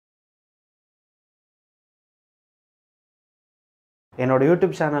என்னோட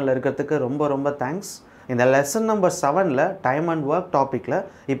யூடியூப் சேனலில் இருக்கிறதுக்கு ரொம்ப தேங்க்ஸ். இந்த lesson number 7ல் time and work டாப்பிக்கில்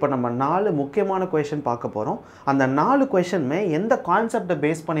இப்போ நம்ம 4 முக்கியமான கொஷின் பார்க்க போகிறோம். அந்த 4 கொஷினுமே எந்த கான்செப்டை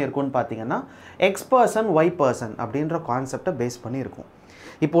பேஸ் பண்ணியிருக்குன்னு பார்த்தீங்கன்னா எக்ஸ் பர்சன் ஒய் பர்சன் அப்படின்ற கான்செப்டை பேஸ் பண்ணியிருக்கும்.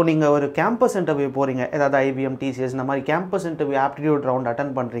 இப்போது நீங்கள் ஒரு கேம்பஸ் இன்டர்வியூ போகிறீங்க, ஏதாவது ஐபிஎம், டிசிஎஸ் இந்த மாதிரி campus interview aptitude round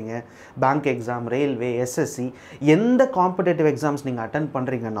attend பண்ணுறீங்க, பேங்க் எக்ஸாம், ரயில்வே, எஸ்எஸ்சி, எந்த காம்படேட்டிவ் எக்ஸாம்ஸ் நீங்கள் அட்டன்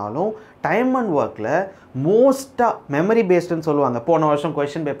பண்ணுறீங்கனாலும் டைம் அண்ட் ஒர்க்கில் மோஸ்ட்டாக மெமரி பேஸ்டுன்னு சொல்லுவாங்க. போன வருஷம்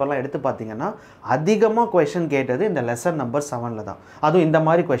கொஷின் பேப்பர்லாம் எடுத்து பார்த்தீங்கன்னா அதிகமாக கொஷின் கேட்டது இந்த லெசன் நம்பர் 7ல் தான். அதுவும் இந்த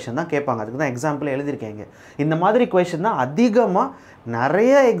மாதிரி கொஷின் தான் கேட்பாங்க. அதுக்கு தான் எக்ஸாம்பிள் எழுதியிருக்கேங்க. இந்த மாதிரி கொஷின் தான் அதிகமாக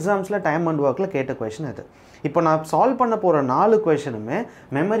நிறைய எக்ஸாம்ஸில் டைம் அண்ட் ஒர்க்கில் கேட்ட கொஷின் அது. இப்போ நான் சால்வ் பண்ண போகிற 4 கொஷினுமே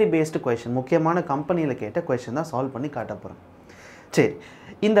மெமரி பேஸ்டு கொஷின், முக்கியமான கம்பெனியில் கேட்ட கொஷின் தான் சால்வ் பண்ணி காட்ட போகிறேன். சரி,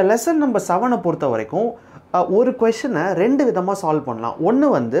 இந்த லெசன் நம்பர் 7 பொறுத்த வரைக்கும் ஒரு கொஷினை 2 விதமாக சால்வ் பண்ணலாம்.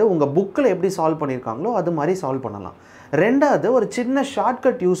 ஒன்று உங்கள் புக்கில் எப்படி சால்வ் பண்ணியிருக்காங்களோ அது மாதிரி சால்வ் பண்ணலாம். ரெண்டாவது ஒரு சின்ன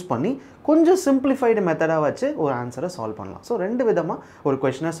ஷார்ட்கட் யூஸ் பண்ணி கொஞ்சம் சிம்பிளிஃபைடு மெத்தடாக வச்சு ஒரு ஆன்சரை சால்வ் பண்ணலாம். ஸோ 2 விதமாக ஒரு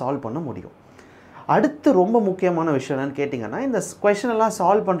கொஷினை சால்வ் பண்ண முடியும். அடுத்து ரொம்ப முக்கியமான விஷயம் என்னன்னு கேட்டிங்கன்னா, இந்த கொஷினெல்லாம்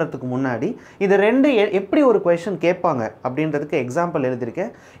சால்வ் பண்ணுறதுக்கு முன்னாடி இது 2 எப்படி ஒரு கொஷின் கேட்பாங்க அப்படின்றதுக்கு எக்ஸாம்பிள்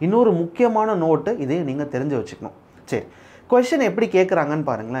எழுதியிருக்கேன். இன்னொரு முக்கியமான நோட்டு இதையும் நீங்கள் தெரிஞ்சு வச்சுக்கணும். சரி, கொஷின் எப்படி கேட்குறாங்கன்னு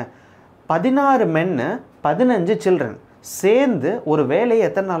பாருங்களேன். 16 மென்னு 15 சில்ட்ரன் சேர்ந்து ஒரு வேலையை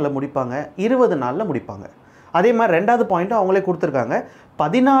எத்தனை நாளில் முடிப்பாங்க? 20 நாளில் முடிப்பாங்க. அதே மாதிரி ரெண்டாவது பாயிண்ட்டும் அவங்களே கொடுத்துருக்காங்க.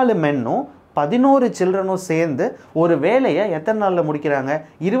 14 மென்னும் 11 சில்ட்ரனும் சேர்ந்து ஒரு வேலையை எத்தனை நாளில் முடிக்கிறாங்க?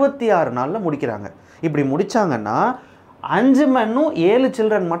 26 நாளில் முடிக்கிறாங்க. இப்படி முடித்தாங்கன்னா 5 மென்னும் 7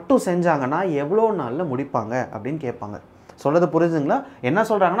 சில்ட்ரன் மட்டும் செஞ்சாங்கன்னா எவ்வளோ நாளில் முடிப்பாங்க அப்படின்னு கேட்பாங்க. சொல்கிறது புரிஞ்சுங்களா? என்ன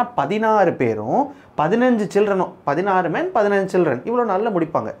சொல்கிறாங்கன்னா 16 பேரும் 15 சில்ட்ரனும், 16 மென் 15 சில்ட்ரன் இவ்வளோ நாளில்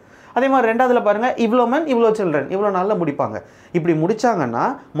முடிப்பாங்க. அதே மாதிரி ரெண்டாவதுல பாருங்கள், இவ்வளோ மென் இவ்வளோ சில்ட்ரன் இவ்வளோ நாளில் முடிப்பாங்க. இப்படி முடித்தாங்கன்னா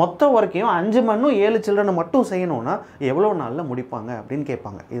மொத்த ஒர்க்கையும் 5 மென்னும் 7 சில்ட்ரனை மட்டும் செய்யணும்னா எவ்வளோ நாளில் முடிப்பாங்க அப்படின்னு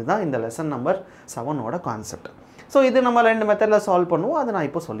கேட்பாங்க. இதுதான் இந்த லெசன் நம்பர் 7ஓட கான்செப்ட். ஸோ இது நம்ம 2 மெத்தடில் சால்வ் பண்ணுவோம். அதை நான்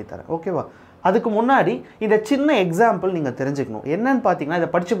இப்போ சொல்லித்தரேன். ஓகேவா? அதுக்கு முன்னாடி இந்த சின்ன எக்ஸாம்பிள் நீங்கள் தெரிஞ்சுக்கணும். என்னன்னு பார்த்தீங்கன்னா, இதை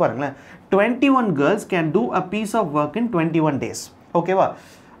படித்து பாருங்களேன். 21 girls can do a piece of work in 21 days. ஓகேவா?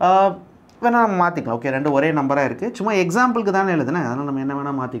 வேணால் நம்ம மாற்றிக்கலாம். ஓகே, 2 ஒரே நம்பராக இருக்குது. சும்மா எக்ஸாம்பிளுக்கு தானே எழுதுனேன், அதனால் நம்ம என்ன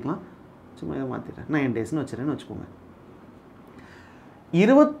வேணால் மாற்றிக்கலாம். சும்மா இதை மாற்றிட்டேன். 9 daysன்னு வச்சுருன்னு வச்சுக்கோங்க.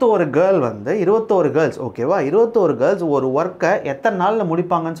 21 கேர்ள் 21 கேர்ள்ஸ், ஓகேவா? 21 கேர்ள்ஸ் ஒரு ஒர்க்கை எத்தனை நாளில்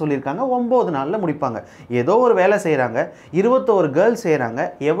முடிப்பாங்கன்னு சொல்லியிருக்காங்க? 9 நாளில் முடிப்பாங்க. ஏதோ ஒரு வேலை செய்கிறாங்க, 21 கேர்ள்ஸ் செய்கிறாங்க.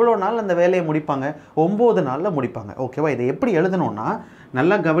 எவ்வளோ நாள் அந்த வேலையை முடிப்பாங்க? 9 நாளில் முடிப்பாங்க. ஓகேவா? இதை எப்படி எழுதணும்னா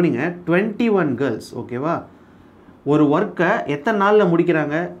நல்லா கவனிங்க. 21 கேர்ள்ஸ், ஓகேவா, ஒரு ஒர்க்கை எத்தனை நாளில்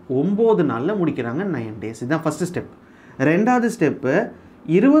முடிக்கிறாங்க? 9 நாளில் முடிக்கிறாங்க. 9 days. இதுதான் ஃபஸ்ட்டு ஸ்டெப். ரெண்டாவது ஸ்டெப்பு,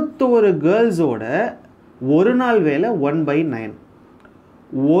 21 கேர்ள்ஸோட ஒரு நாள் வேலை 1/9.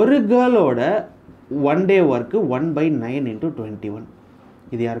 ஒரு கேர்ளோட 1 day ஒர்க்கு 1/9 × 21.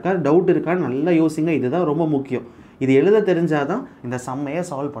 இது யாருக்காவது டவுட் இருக்கான்னு நல்லா யோசிங்க. இதுதான் ரொம்ப முக்கியம். இது எழுத தெரிஞ்சால் தான் இந்த சம்மையை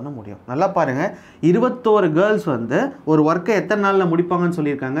சால்வ் பண்ண முடியும். நல்லா பாருங்கள். 21 கேர்ள்ஸ் ஒரு ஒர்க்கை எத்தனை நாளில் முடிப்பாங்கன்னு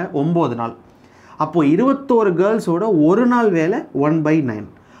சொல்லியிருக்காங்க? 9 நாள். அப்போது 21 கேர்ள்ஸோட ஒரு நாள் வேலை 1/9.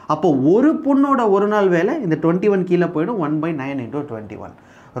 அப்போது ஒரு பொண்ணோட ஒரு நாள் வேலை இந்த 21 கீழே போயிடும். 1/9 × 21.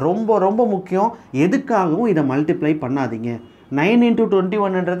 ரொம்ப முக்கியம். எதுக்காகவும் இதை மல்டிப்ளை பண்ணாதீங்க. 9 ×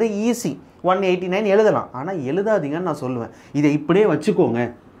 21ன்றது ஈஸி, 189 எழுதலாம். ஆனால் எழுதாதீங்கன்னு நான் சொல்லுவேன். இதை இப்படியே வச்சுக்கோங்க,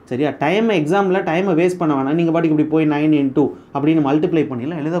 சரியா? எக்ஸாமில் டைமை வேஸ்ட் பண்ண வேணாம். நீங்கள் பாட்டுக்கு இப்படி போய் 9 × 2 அப்படின்னு மல்டிப்ளை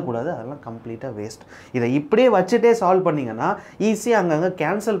பண்ணிடலாம், எழுதக்கூடாது. அதெல்லாம் கம்ப்ளீட்டாக வேஸ்ட். இதை இப்படியே வச்சுட்டே சால்வ் பண்ணிங்கன்னா ஈஸியாக அங்கங்கே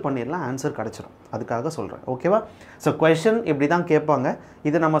கேன்சல் பண்ணிடலாம், ஆன்சர் கிடச்சிடும். அதுக்காக சொல்கிறேன். ஓகேவா? ஸோ கொஷின் இப்படி தான் கேட்பாங்க.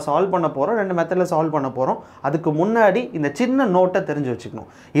 இது நம்ம சால்வ் பண்ண போகிறோம். 2 மெத்தடில் சால்வ் பண்ண போகிறோம். அதுக்கு முன்னாடி இந்த சின்ன நோட்டை தெரிஞ்சு வச்சுக்கணும்.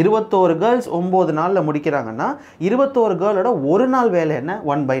 21 கேர்ள்ஸ் 9 நாளில் முடிக்கிறாங்கன்னா 21 கேர்ளோட ஒரு நாள் வேலை என்ன?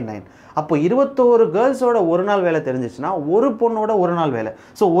 1/9. அப்போ 21 கேர்ள்ஸோட ஒரு நாள் வேலை தெரிஞ்சிச்சுன்னா ஒரு பொண்ணோட ஒரு நாள் வேலை.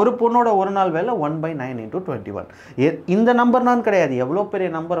 ஸோ ஒரு பொண்ணோட ஒரு நாள் வேலை 1/9 × 21. இந்த நம்பர் தான் கிடையாது, எவ்வளோ பெரிய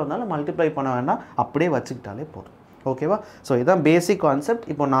நம்பர் வந்தாலும் மல்டிப்ளை பண்ண வேண்டாம், அப்படியே வச்சுக்கிட்டாலே போதும். ஓகேவா? ஸோ இதுதான் பேசிக் கான்செப்ட்.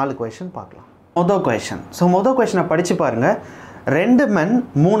 இப்போ 4 கொஷின் பார்க்கலாம். மொதல் கொஷினை படித்து பாருங்கள். 2 men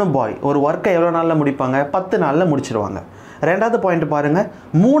 3 boy ஒரு ஒர்க்கை எவ்வளோ நாளில் முடிப்பாங்க? 10 நாளில் முடிச்சிருவாங்க. ரெண்டாவது பாயிண்ட் பாருங்கள்.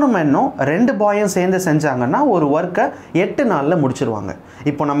 3 மென்னும் 2 பாயும் சேர்ந்து செஞ்சாங்கன்னா ஒரு ஒர்க்கை 8 நாளில் முடிச்சிருவாங்க.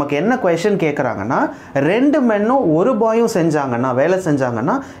 இப்போ நமக்கு என்ன கொஷின் கேட்குறாங்கன்னா, 2 மென்னும் 1 பாயும் செஞ்சாங்கன்னா, வேலை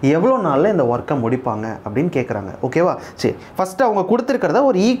செஞ்சாங்கன்னா எவ்வளோ நாளில் இந்த ஒர்க்கை முடிப்பாங்க அப்படின்னு கேட்குறாங்க. ஓகேவா? சரி, ஃபஸ்ட்டு அவங்க கொடுத்துருக்கிறத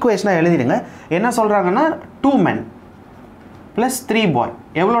ஒரு ஈக்குவேஷனாக எழுதிடுங்க. என்ன சொல்கிறாங்கன்னா 2 men + 3 boy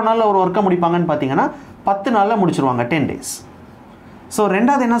எவ்வளோ நாளில் ஒரு ஒர்க்கை முடிப்பாங்கன்னு பார்த்தீங்கன்னா 10 நாளில் முடிச்சிருவாங்க, 10 days. ஸோ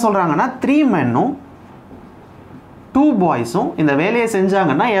ரெண்டாவது என்ன சொல்கிறாங்கன்னா 3 மென்னும் 2 பாய்ஸும் இந்த வேலையை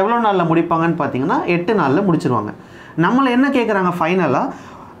செஞ்சாங்கன்னா எவ்வளோ நாளில் முடிப்பாங்கன்னு பார்த்தீங்கன்னா 8 நாளில் முடிச்சிருவாங்க. நம்மளை என்ன கேட்குறாங்க? ஃபைனலாக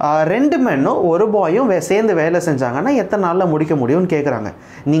ரெண்டு மென்னும் ஒரு பாயும் சேர்ந்து வேலை செஞ்சாங்கன்னா எத்தனை நாளில் முடிக்க முடியும்னு கேட்குறாங்க.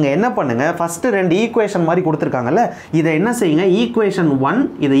 நீங்கள் என்ன பண்ணுங்கள், ஃபஸ்ட்டு ரெண்டு ஈக்குவேஷன் மாதிரி கொடுத்துருக்காங்கல்ல, இதை என்ன செய்யுங்க, ஈக்குவேஷன் 1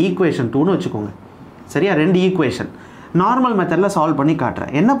 இதை ஈக்குவேஷன் 2ன்னு வச்சுக்கோங்க. சரியா, ரெண்டு ஈக்குவேஷன் நார்மல் மெத்தடில் சால்வ் பண்ணி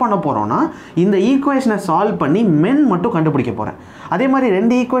காட்டுறேன். என்ன பண்ண போகிறோன்னா, இந்த ஈக்குவேஷனை சால்வ் பண்ணி மென் மட்டும் கண்டுபிடிக்க போகிறேன். அதே மாதிரி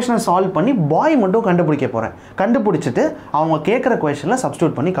ரெண்டு ஈக்குவேஷனை சால்வ் பண்ணி பாய் மட்டும் கண்டுபிடிக்க போகிறேன். கண்டுபிடிச்சிட்டு அவங்க கேட்குற கொஷனில்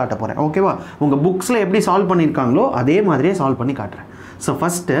சப்ஸ்டியூட் பண்ணி காட்ட போகிறேன். ஓகேவா, உங்கள் புக்ஸில் எப்படி சால்வ் பண்ணியிருக்காங்களோ அதே மாதிரியே சால்வ் பண்ணி காட்டுறேன். ஸோ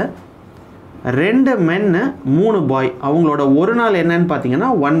ஃபஸ்ட்டு ரெண்டு மென்னு 3 பாய், அவங்களோட ஒரு நாள் என்னன்னு பார்த்தீங்கன்னா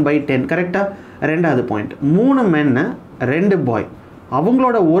 1/10. கரெக்டாக, ரெண்டாவது பாயிண்ட் 3 மென்னு 2 பாய்,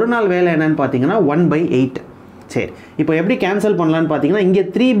 அவங்களோட ஒரு நாள் வேலை என்னன்னு பார்த்தீங்கன்னா 1/8. சரி, இப்போ எப்படி கேன்சல் பண்ணலான்னு பார்த்தீங்கன்னா, இங்கே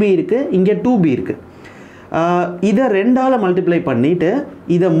 3b இருக்குது, இங்கே 2b இருக்குது. இதை 2ஆல் மல்டிப்ளை பண்ணிவிட்டு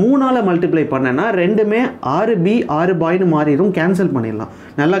இதை 3ஆல் மல்டிப்ளை பண்ணேன்னா ரெண்டுமே 6b 6 பாய்னு மாறிடும். கேன்சல் பண்ணிடலாம்.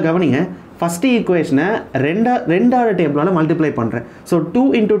 நல்லா கவனிங்க, ஃபஸ்ட்டு ஈக்குவேஷனை ரெண்டாவது டேபிளால் மல்டிப்ளை பண்ணுறேன். ஸோ 2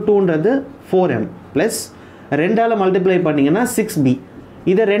 × 2ன்றது 4m ப்ளஸ் 2ஆல் மல்டிப்ளை பண்ணிங்கன்னா 6b.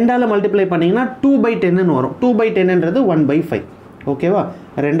 இதை 2ஆல் மல்டிப்ளை பண்ணிங்கன்னா 2/10ன்னு வரும். 2/10ன்றது 1/5. ஓகேவா,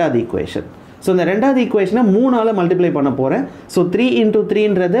 ரெண்டாவது ஈக்குவேஷன். ஸோ இந்த ரெண்டாவது ஈக்குவேஷனை 3ஆல் மல்டிப்ளை பண்ண போகிறேன். ஸோ 3 ×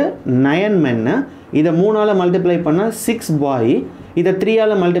 3ன்றது 9 மென்னு, இதை 3ஆல் மல்டிப்ளை பண்ணால் 6 பாய், இதை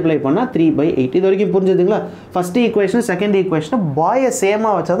 3ஆல் மல்டிப்ளை பண்ணால் 3/8. இது வரைக்கும் புரிஞ்சுதுங்களா? ஃபஸ்ட்டு ஈக்குவேஷன் செகண்ட் ஈக்குவேஷனை பாயை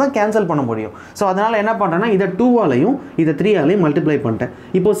சேமாக வச்சா தான் கேன்சல் பண்ண முடியும். ஸோ அதனால் என்ன பண்ணுறேன்னா, இதை 2ஆலையும் இதை 3ஆலையும் மல்டிப்ளை பண்ணிட்டேன்.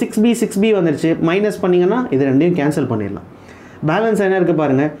 இப்போது 6b வந்துருச்சு. மைனஸ் பண்ணிங்கன்னா இது ரெண்டையும் கேன்சல் பண்ணிடலாம். பேலன்ஸ் என்ன இருக்குது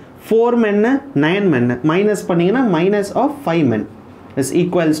பாருங்கள், 4 மென்னு 9 மென்னு, மைனஸ் பண்ணிங்கன்னா minus of 5 men is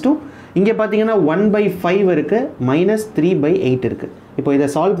equals to, இங்கே பார்த்தீங்கன்னா 1/5 இருக்குது, மைனஸ் 3/8 இருக்குது. இப்போ இதை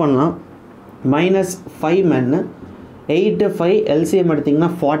சால்வ் பண்ணலாம். மைனஸ் 5 மென்னு 8 5 எல்சிஎம்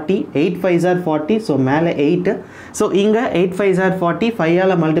எடுத்திங்கன்னா 40, 8 5s are 40. ஸோ மேலே 8. ஸோ இங்கே 8 5s are 40,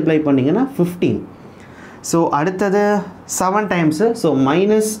 5ஆல் மல்டிப்ளை பண்ணிங்கன்னா 15. ஸோ அடுத்தது 7 times. So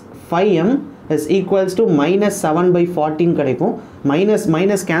minus 5m is equals to minus 7/14 கிடைக்கும்.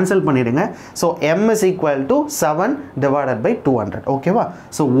 மைனஸ் கேன்சல் பண்ணிடுங்க. So m is equal to 7 divided by 200. ஓகேவா,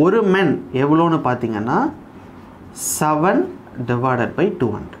 ஸோ ஒரு மென் எவ்வளோன்னு பார்த்தீங்கன்னா 7 divided by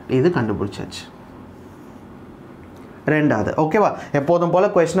 200. இது கண்டுபிடிச்சாச்சு. ரெண்டாவது, ஓகேவா, எப்போதும் போல்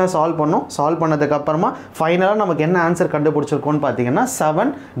கொஸ்டினை சால்வ் பண்ணோம். சால்வ் பண்ணதுக்கப்புறமா ஃபைனலாக நமக்கு என்ன ஆன்சர் கண்டுபிடிச்சிருக்கோன்னு பார்த்தீங்கன்னா 7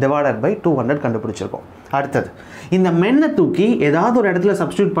 divided by 200 கண்டுபிடிச்சிருக்கோம். அடுத்தது, இந்த மென்னை தூக்கி ஏதாவது ஒரு இடத்துல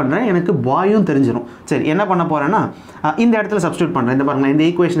சப்ஸ்டியூட் பண்ணுறேன், எனக்கு பாயும் தெரிஞ்சிடும். சரி, என்ன பண்ண போகிறேன்னா, இந்த இடத்துல சப்ஸ்டியூட் பண்ணுறேன். இந்த பாருங்கள், இந்த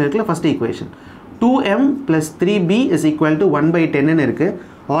ஈக்குவேஷன் இருக்குல்ல, first equation 2m + 3b is equal to 1/10ன்னு இருக்குது.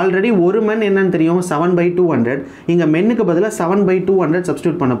 ஆல்ரெடி ஒரு மென் என்னன்னு தெரியும், 7/200. இங்கே மென்னுக்கு பதிலாக 7/200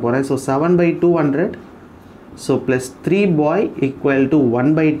 சப்ஸ்டியூட் பண்ண போகிறேன். So 7/200, so plus 3 bye equal to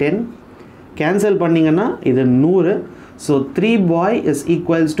 1/10. Cancel பண்ணிங்கன்னா இது 100. So 3 boy is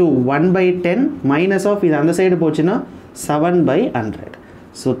equals to 1/10 minus of இது அந்த சைடு போச்சுன்னா 7/100.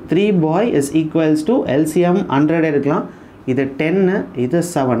 So 3 boy is equals to LCM 100 எடுக்கலாம். இது 10, இது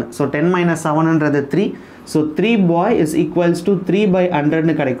 7. So 10 - 7ன்றது 3. So 3 boy is equals to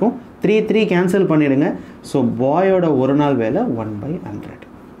 3/100ன்னு கிடைக்கும். 3 கேன்சல் பண்ணிவிடுங்க. ஸோ பாயோட ஒரு நாள் வேலை 1/100.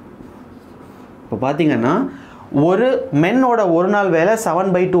 இப்போ பார்த்தீங்கன்னா ஒரு மென்னோட ஒரு நாள் வேலை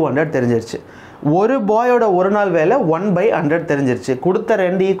 7/200 தெரிஞ்சிருச்சு. ஒரு பாயோட ஒரு நாள் வேலை 1/100 தெரிஞ்சிருச்சு. கொடுத்த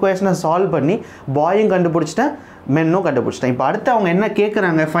ரெண்டு ஈக்குவேஷனை சால்வ் பண்ணி பாயும் கண்டுபிடிச்சிட்டேன், மென்னும் கண்டுபிடிச்சிட்டேன். இப்போ அடுத்து அவங்க என்ன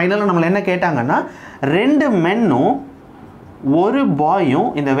கேட்குறாங்க, ஃபைனலாக நம்மளை என்ன கேட்டாங்கன்னா, ரெண்டு மென்னும் ஒரு பாயும்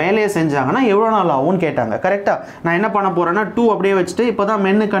இந்த வேலையை செஞ்சாங்கன்னா எவ்வளோ நாள் ஆகும்னு கேட்டாங்க. கரெக்டாக, நான் என்ன பண்ண போகிறேன்னா 2 அப்படியே வச்சுட்டு இப்போ தான்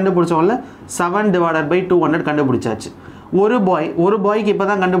மென்னு கண்டுபிடிச்சோம்ல, 7 divided by 200 கண்டுபிடிச்சாச்சு. ஒரு பாய்க்கு இப்போ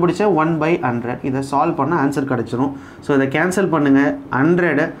தான் கண்டுபிடிச்சேன் 1/100. இதை சால்வ் பண்ண ஆன்சர் கிடச்சிரும். ஸோ இதை கேன்சல் பண்ணுங்கள்,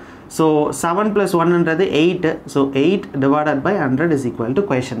 100. So 7 + 1ன்றது 8. So 8 divided by 100 is equal to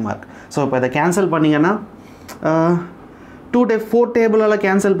question mark. So இப்போ இதை கேன்சல் பண்ணிங்கன்னா 4 டேபிளால்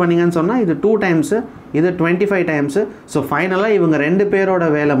கேன்சல் பண்ணிங்கன்னு சொன்னால் இது 2 டைம்ஸு, இது 25 டைம்ஸு. ஸோ ஃபைனலாக இவங்க ரெண்டு பேரோட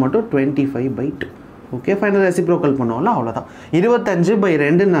வேலை மட்டும் 25/2. ஓகே, ஃபைனல் ரெசிப்ரோக்கல் பண்ணுவோம்ல, அவ்வளோதான்.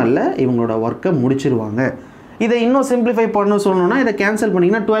 25/2 நாளில் இவங்களோட ஒர்க்கை முடிச்சிருவாங்க. இதை இன்னும் சிம்பிளிஃபை பண்ண சொல்லணும்னா இதை கேன்சல்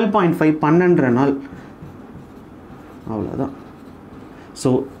பண்ணிங்கன்னா 12.5 12 நாள், அவ்வளோதான்.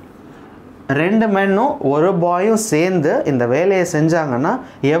 ஸோ ரெண்டு மென்னும் ஒரு பாயும் சேர்ந்து இந்த வேலையை செஞ்சாங்கன்னா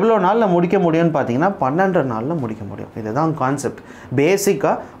எவ்வளோ நாளில் முடிக்க முடியும்னு பார்த்தீங்கன்னா 12 நாளில் முடிக்க முடியும். இதுதான் கான்செப்ட்.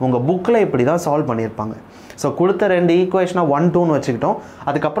 பேசிக்காக உங்கள் புக்கில் இப்படி தான் சால்வ் பண்ணியிருப்பாங்க. ஸோ கொடுத்த ரெண்டு ஈக்குவேஷனை 1 2ன்னு வச்சுக்கிட்டோம்.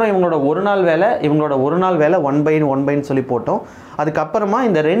 அதுக்கப்புறம் இவங்களோட ஒரு நாள் வேலை 1/1 சொல்லி போட்டோம். அதுக்கப்புறமா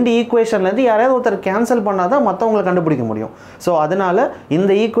இந்த ரெண்டு ஈக்குவேஷன்லேருந்து யாராவது ஒருத்தர் கேன்சல் பண்ணால் தான் மற்றவங்களை கண்டுபிடிக்க முடியும். ஸோ அதனால்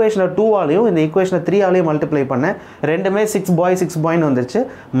இந்த ஈக்குவேஷனை 2ஆலையும் இந்த ஈக்குவேஷனை 3ஆலையும் மல்டிப்ளை பண்ணேன். ரெண்டுமே 6 பாய்ன்னு வந்துருச்சு.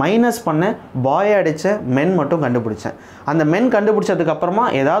 மைனஸ் பண்ணேன், பாயை அடித்தேன், மென் மட்டும் கண்டுபிடிச்சேன். அந்த மென் கண்டுபிடிச்சதுக்கப்புறமா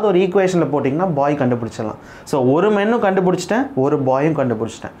ஏதாவது ஒரு ஈக்குவேஷனில் போட்டிங்கன்னா பாய் கண்டுபிடிச்சிடலாம். ஸோ ஒரு மென்னும் கண்டுபிடிச்சிட்டேன், ஒரு பாயும்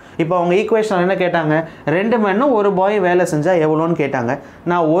கண்டுபிடிச்சிட்டேன். இப்போ அவங்க ஈக்குவேஷன் என்ன கேட்டாங்க, 2 மென்னும் ஒரு பாயும் வேலை செஞ்சால் எவ்வளோன்னு கேட்டாங்க.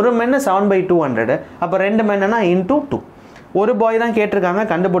 நான் ஒரு மென்னு 7/200, அப்போ 2 மென்னுனா இன்டூ 2. ஒரு பாய் தான் கேட்டிருக்காங்க,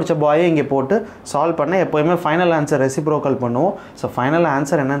 கண்டுபிடிச்ச பாயை இங்கே போட்டு சால்வ் பண்ண. எப்போயுமே ஃபைனல் ஆன்சர் ரெசிப்ரோக்கல் பண்ணுவோம். ஸோ ஃபைனல்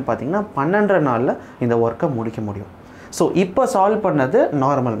ஆன்சர் என்னன்னு பார்த்தீங்கன்னா 12 நாளில் இந்த ஒர்க்கை முடிக்க முடியும். ஸோ இப்போ சால்வ் பண்ணது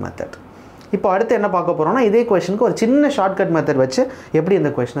நார்மல் மெத்தட். இப்போ அடுத்து என்ன பார்க்க போகிறோம்னா இதே கொஷனுக்கு ஒரு சின்ன ஷார்ட்கட் மெத்தட் வச்சு எப்படி இந்த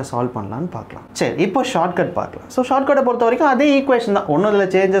கொஷனை சால்வ் பண்ணலான்னு பார்க்கலாம். சரி, இப்போ ஷார்ட்கட் பார்க்கலாம். ஸோ ஷார்ட்கட்டை பொறுத்த வரைக்கும் அதே ஈக்குவேஷன் தான், ஒன்றும்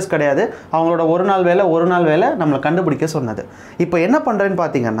இதில் சேஞ்சஸ் கிடையாது. அவங்களோட ஒரு நாள் வேலை நம்மளை கண்டுபிடிக்க சொன்னது. இப்போ என்ன பண்ணுறேன்னு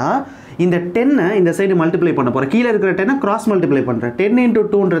பார்த்தீங்கன்னா இந்த 10 இந்த சைடு மல்டிப்ளை பண்ண போகிறேன். கீழே இருக்கிற 10 கிராஸ் மல்டிப்ளை பண்ணுறேன். 10 ×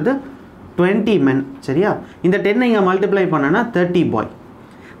 2ன்றது 20 மென். சரியா, இந்த 10 இங்கே மல்டிப்ளை பண்ணனா 30 பாய்.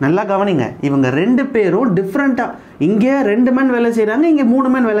 நல்லா கவனிங்க, இவங்க 2 பேரும் டிஃப்ரெண்ட்டாக, இங்கே 2 மென் வேலை செய்கிறாங்க, இங்கே 3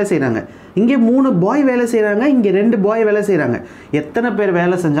 மென் வேலை செய்கிறாங்க. இங்கே 3 பாய் வேலை செய்கிறாங்க, இங்கே 2 பாய் வேலை செய்கிறாங்க. எத்தனை பேர்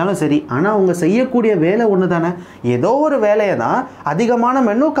வேலை செஞ்சாலும் சரி, ஆனால் அவங்க செய்யக்கூடிய வேலை ஒன்று தானே. ஏதோ ஒரு வேலையை தான் அதிகமான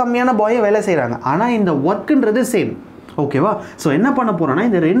மென்னும் கம்மியான பாயும் வேலை செய்கிறாங்க, ஆனால் இந்த ஒர்க்குன்றது சேம். ஓகேவா? ஸோ என்ன பண்ண போகிறேன்னா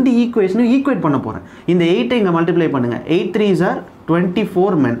இந்த 2 ஈக்குவேஷனும் ஈக்குவேட் பண்ண போகிறேன். இந்த 8 இங்கே மல்டிப்ளை பண்ணுங்கள். 8 3s are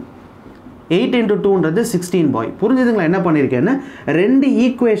 24 men. 8 × 2ன்றது 16 பாய். புரிஞ்சுதுங்களா என்ன பண்ணியிருக்கேன்னு? 2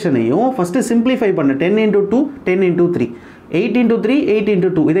 ஈக்குவேஷனையும் ஃபஸ்ட்டு சிம்பிளிஃபை பண்ண. 10 × 2 10 × 3 8 × 3 8 ×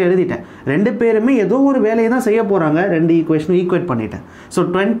 2 இதை எழுதிட்டேன். 2 பேருமே ஏதோ ஒரு வேலையை தான் செய்ய போகிறாங்க. 2 ஈக்குவேஷனும் ஈக்குவேட் பண்ணிட்டேன். ஸோ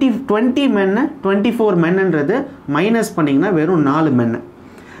 20 மென்னு 24 மென்னுன்றது மைனஸ் பண்ணிங்கன்னா வெறும் 4 மென்னு.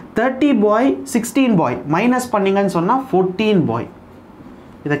 30 பாய் 16 பாய் மைனஸ் பண்ணிங்கன்னு சொன்னால் 14 பாய்.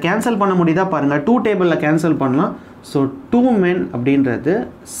 இதை கேன்சல் பண்ண முடியுதா பாருங்கள். 2 டேபிளில் கேன்சல் பண்ணலாம். ஸோ 2 மென் அப்படின்றது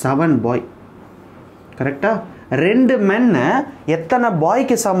 7 பாய். கரெக்டாக? 2 மென்னு எத்தனை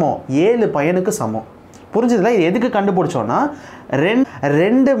பாய்க்கு சமம்? 7 பையனுக்கு சமம். புரிஞ்சுதுல? இது எதுக்கு கண்டுபிடிச்சோன்னா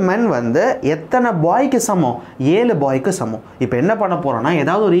 2 மென் வந்து எத்தனை பாய்க்கு சமம்? 7 பாய்க்கு சமம். இப்போ என்ன பண்ண போகிறோன்னா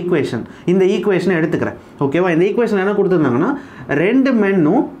ஏதாவது ஒரு ஈக்குவேஷன், இந்த ஈக்குவேஷனை எடுத்துக்கிறேன். ஓகேவா? இந்த ஈக்குவேஷன் என்ன கொடுத்துருந்தாங்கன்னா 2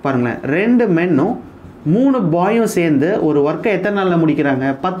 மென்னும் பாருங்களேன், 2 மென்னும் 3 பாயும் சேர்ந்து ஒரு ஒர்க்கை எத்தனை நாளில் முடிக்கிறாங்க?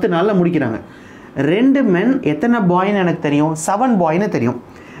 10 நாளில் முடிக்கிறாங்க. 2 மென் எத்தனை பாய்ன்னு எனக்கு தெரியும்? 7 பாய்ன்னு தெரியும்.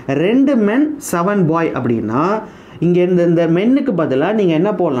 2 மென் 7 பாய் அப்படின்னா இங்கே இந்த மென்னுக்கு பதிலாக நீங்கள் என்ன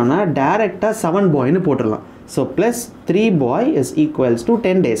போடலாம்னா டேரெக்டாக 7 பாய்ன்னு போட்டுடலாம். So plus 3 boy is equals to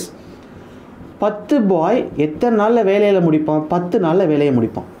 10 days. 10 பாய் எத்தனை நாளில் வேலையில் முடிப்பான்? 10 நாளில் வேலையை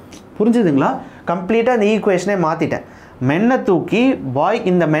முடிப்பான். புரிஞ்சுதுங்களா? கம்ப்ளீட்டாக இந்த ஈக்குவேஷனே மாற்றிட்டேன். மென்னை தூக்கி பாய்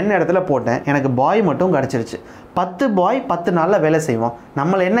இந்த மென் இடத்துல போட்டேன், எனக்கு பாய் மட்டும் கிடச்சிருச்சு. 10 பாய் 10 நாளில் வேலை செய்வான்.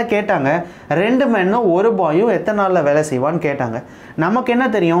 நம்மளை என்ன கேட்டாங்க? 2 மென்னும் ஒரு பாயும் எத்தனை நாளில் வேலை செய்வான்னு கேட்டாங்க. நமக்கு என்ன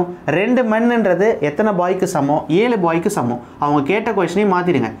தெரியும்? 2 மென்னுன்றது எத்தனை பாய்க்கு சமம்? 7 பாய்க்கு சமம். அவங்க கேட்ட கொஷனையும்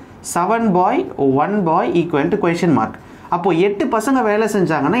மாற்றிடுங்க. 7 பாய் 1 பாய் ஈக்குவல் டு கொஷின் மார்க். அப்போது 8 பசங்க வேலை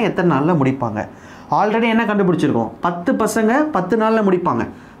செஞ்சாங்கன்னா எத்தனை நாளில் முடிப்பாங்க? ஆல்ரெடி என்ன கண்டுபிடிச்சிருக்கோம்? 10 பசங்க 10 நாளில் முடிப்பாங்க.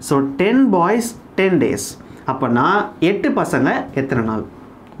 So 10 boys 10 days. அப்போனா 8 பசங்க எத்தனை நாள்?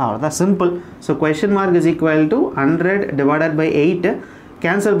 அவ்வளோதான், simple. So question mark is equal to 100 divided by 8.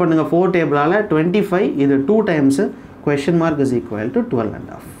 Cancel பண்ணுங்கள் 4 டேபிளால் 25. இது 2 times. Question mark is equal to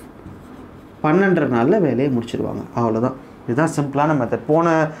 12.5. 12 நாளில் வேலையை முடிச்சிடுவாங்க. அவ்வளோதான். இதுதான் சிம்பிளான மெத்தட். போன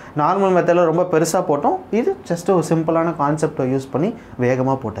நார்மல் மெத்தடில் ரொம்ப பெருசாக போட்டோம். இது ஜஸ்ட் ஒரு சிம்பிளான கான்செப்டை யூஸ் பண்ணி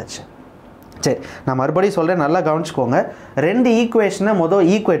வேகமாக போட்டாச்சு. சரி, நான் மறுபடியும் சொல்கிறேன், நல்லா கவனிச்சுக்கோங்க. 2 ஈக்குவேஷனை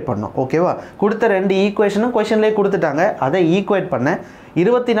ஈக்குவேட் பண்ணோம். ஓகேவா? கொடுத்த 2 ஈக்குவேஷனும் கொஷன்லேயே கொடுத்துட்டாங்க. அதை ஈக்குவேட் பண்ண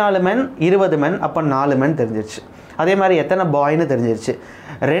 24 மென் 20 மென், அப்போ 4 மென் தெரிஞ்சிருச்சு. அதே மாதிரி எத்தனை பாய்னு தெரிஞ்சிருச்சு.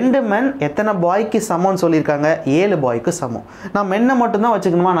 2 மென் எத்தனை பாய்க்கு சமம்னு சொல்லியிருக்காங்க? 7 பாய்க்கு சமம். நான் மென்னை மட்டும்தான்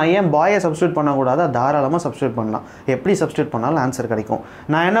வச்சுக்கணுமா? நான் ஏன் பாயை சப்ஸ்டியூட் பண்ணக்கூடாது? தாராளமாக சப்ஸ்டியூட் பண்ணலாம். எப்படி சப்ஸ்டியூட் பண்ணாலும் ஆன்சர் கிடைக்கும்.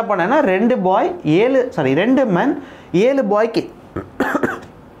 நான் என்ன பண்ணேன்னா 2 மென் 7 பாய்க்கு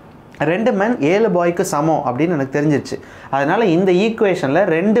 2 மென் 7 பாய்க்கு சமம் அப்படின்னு எனக்கு தெரிஞ்சிருச்சு. அதனால் இந்த ஈக்குவேஷனில்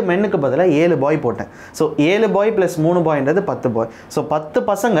 2 மென்னுக்கு பதிலாக 7 பாய் போட்டேன். ஸோ 7 பாய் ப்ளஸ் 3 பாய்ன்றது 10 பாய். ஸோ 10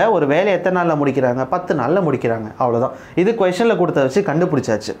 பசங்க ஒரு வேலை எத்தனை நாளில் முடிக்கிறாங்க? 10 நாளில் முடிக்கிறாங்க. அவ்வளோதான். இது கொஷனில் கொடுத்த வச்சு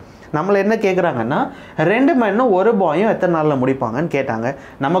கண்டுபிடிச்சாச்சு. நம்மளை என்ன கேட்குறாங்கன்னா 2 மென்னும் ஒரு பாயும் எத்தனை நாளில் முடிப்பாங்கன்னு கேட்டாங்க.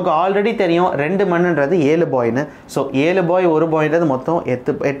 நமக்கு ஆல்ரெடி தெரியும் 2 மென்னுன்றது 7 பாய்னு. ஸோ 7 பாய் 1 பாய்ன்றது மொத்தம்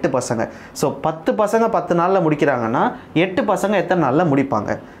 8 பசங்க. ஸோ 10 பசங்க 10 நாளில் முடிக்கிறாங்கன்னா 8 பசங்க எத்தனை நாளில்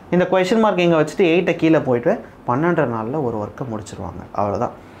முடிப்பாங்க? இந்த கொஷின் மார்க் இங்கே வச்சுட்டு 8 கீழே போய்ட்டு 12 நாளில் ஒரு ஒர்க்கை முடிச்சிருவாங்க.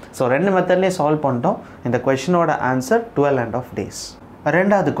 அவ்வளோதான். ஸோ 2 மெத்தட்லேயே சால்வ் பண்ணிட்டோம். இந்த கொஷினோட ஆன்சர் 12.5 days.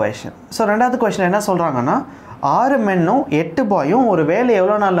 ரெண்டாவது கொஷின். ஸோ ரெண்டாவது கொஷின் என்ன சொல்கிறாங்கன்னா 6 மென்னும் 8 பாயும் ஒரு வேலை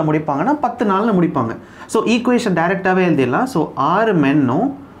எவ்வளோ நாளில் முடிப்பாங்கன்னா 10 நாளில் முடிப்பாங்க. ஸோ ஈக்குவேஷன் டைரெக்டாகவே எழுதிடலாம். ஸோ 6 மென்னும்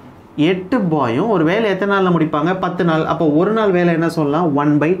 8 பாயும் ஒரு வேலை எத்தனை நாளில் முடிப்பாங்க? 10 நாள். அப்போ ஒரு நாள் வேலை என்ன சொல்லலாம்?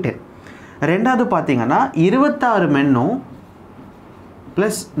 1/10. ரெண்டாவது பார்த்தீங்கன்னா 26 மென்னும்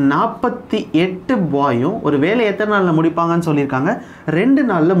ப்ளஸ் 48 பாயும் ஒரு வேலை எத்தனை நாளில் முடிப்பாங்கன்னு சொல்லியிருக்காங்க? 2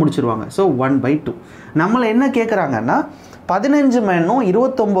 நாளில் முடிச்சிருவாங்க. ஸோ 1/2. நம்மளை என்ன கேட்குறாங்கன்னா 15 மென்னும்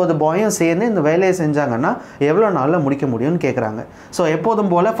 29 பாயும் சேர்ந்து இந்த வேலையை செஞ்சாங்கன்னா எவ்வளோ நாளில் முடிக்க முடியும்னு கேட்குறாங்க. ஸோ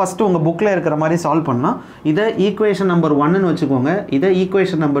எப்போதும் போல் ஃபஸ்ட்டு உங்கள் புக்கில் இருக்கிற மாதிரி சால்வ் பண்ணால் இதை ஈக்குவேஷன் நம்பர் 1ன்னு வச்சுக்கோங்க, இதை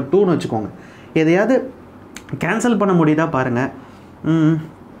ஈக்குவேஷன் நம்பர் 2ன்னு வச்சுக்கோங்க. எதையாவது கேன்சல் பண்ண முடியுதா பாருங்கள்.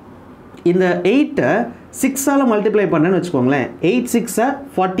 இந்த 8-ஐ 6ஆல் மல்டிப்ளை பண்ணேன்னு வச்சுக்கோங்களேன். 8 6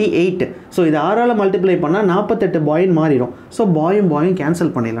 48. ஸோ இது 6ஆல் மல்டிப்ளை பண்ணால் 48 பாயின்னு மாறிடும். ஸோ பாயும்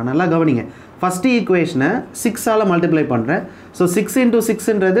கேன்சல் பண்ணிடலாம். நல்லா கவனிங்க. ஃபஸ்ட்டு ஈக்குவேஷனை 6ஆல் மல்டிப்ளை பண்ணுறேன். ஸோ 6 ×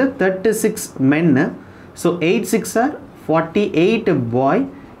 6ன்றது 36 மென்னு. ஸோ 8 6 48 பாய்.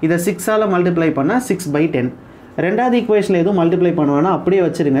 இதை 6ஆல் மல்டிப்ளை பண்ணால் 6/10. ரெண்டாவது ஈக்குவேஷனில் எதுவும் மல்டிப்ளை பண்ணுவேன்னா அப்படியே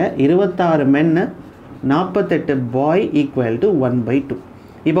வச்சுருங்க. 26 மென்னு 48 பாய் ஈக்குவல் டு 1/2.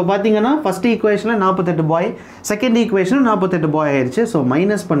 இப்போ பார்த்தீங்கன்னா ஃபஸ்ட் ஈக்குவேஷனில் 48 பாய், செகண்ட் ஈக்குவேஷனில் 48 பாய் ஆயிடுச்சு. ஸோ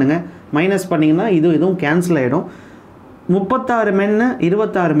மைனஸ் பண்ணுங்கள். மைனஸ் பண்ணிங்கன்னா இதுவும் கேன்சல் ஆகிடும். 36 மென்னு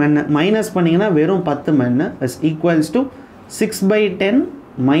 26 மென்னு மைனஸ் பண்ணிங்கன்னா வெறும் 10 மென்னு is equals to 6/10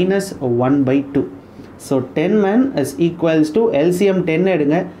 minus 1/2. So 10 men is equals to LCM 10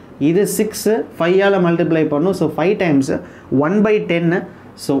 எடுங்க. இது 6 5ஆல் மல்டிப்ளை பண்ணும். So 5 times 1/10.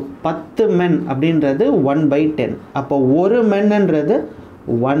 ஸோ 10 men அப்படின்றது 1/10. அப்போ ஒரு மென்ன்றது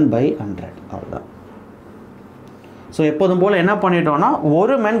 1/100. அவ்வளோதான். ஸோ எப்போதும் போல் என்ன பண்ணிட்டோம்னா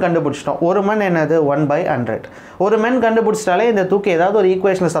ஒரு மென் கண்டுபிடிச்சிட்டோம். ஒரு மென் என்னது? 1/100. ஒரு மென் கண்டுபிடிச்சிட்டாலே இந்த தூக்கி ஏதாவது ஒரு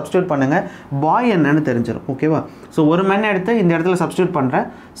ஈக்குவேஷனில் சப்ஸ்டியூட் பண்ணுங்கள், பாய் என்னன்னு தெரிஞ்சிடும். ஓகேவா? ஸோ ஒரு மென் எடுத்து இந்த இடத்துல சப்ஸ்டியூட் பண்ணுறேன்.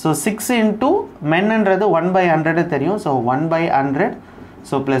 ஸோ 6 × மென்ன்றது 1/100 தெரியும். So 1/100.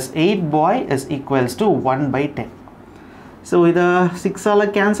 So plus 8 boy is equals to 1/10. So இதை 6ஆல்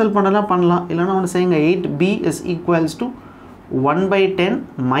கேன்சல் பண்ணலாம். இல்லைன்னா ஒன்று செய்யுங்க. 8b is equals to 1/10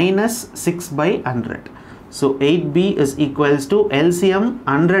 minus 6/100. So 8b is equals to LCM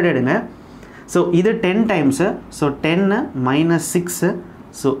 100 எடுங்க. So இது 10 times. So 10 minus 6.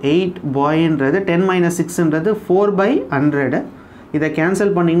 So 8 boyன்றது 10 minus 6ன்றது 4/100. இதை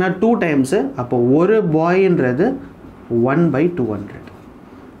கேன்சல் பண்ணிங்கன்னா 2 times. அப்போ ஒரு boyன்றது 1/200.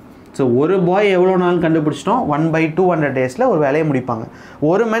 ஸோ ஒரு பாய் எவ்வளோ நாள் கண்டுபிடிச்சிட்டோம்? 1/200 டேஸில் ஒரு வேலையை முடிப்பாங்க.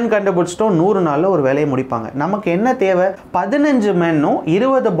 ஒரு மென் கண்டுபிடிச்சிட்டோம் 100 நாளில் ஒரு வேலையை முடிப்பாங்க. நமக்கு என்ன தேவை? 15 மென்னும்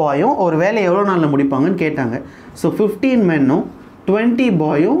 20 பாயும் ஒரு வேலையை எவ்வளோ நாளில் முடிப்பாங்கன்னு கேட்டாங்க. ஸோ 15 மென்னும் 20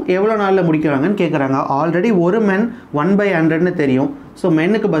 பாயும் எவ்வளோ நாளில் முடிக்கிறாங்கன்னு கேட்குறாங்க. ஆல்ரெடி ஒரு மென் 1/100ன்னு தெரியும். ஸோ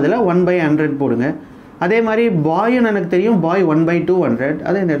மென்னுக்கு பதிலாக 1/100 போடுங்க. அதே மாதிரி பாயும் எனக்கு தெரியும், பாய் 1/200.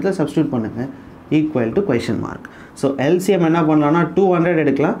 அதை இந்த இடத்துல சப்ஸ்டியூட் பண்ணுங்கள். Equal to question mark. So LCM என்ன பண்ணலாம்னா 200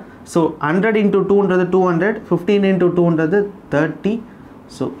 எடுக்கலாம். ஸோ 100 × 2ன்றது 200, 15 × 2ன்றது 30.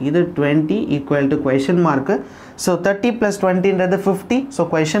 ஸோ இது 20 equal to question mark. So 30 + 20ன்றது 50. So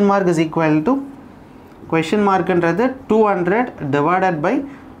question mark is equal to question மார்க்குன்றது 200 divided by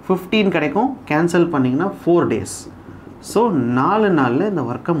 15 கிடைக்கும். கேன்சல் பண்ணிங்கன்னா 4 days. ஸோ 4 நாளில் இந்த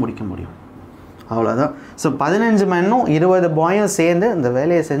ஒர்க்கை முடிக்க முடியும். அவ்வளோதான். ஸோ 15 மென்னும் 20 பாயும் சேர்ந்து இந்த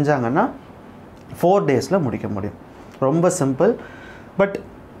வேலையை செஞ்சாங்கன்னா 4 daysல முடிக்க முடியும். ரொம்ப சிம்பிள். பட்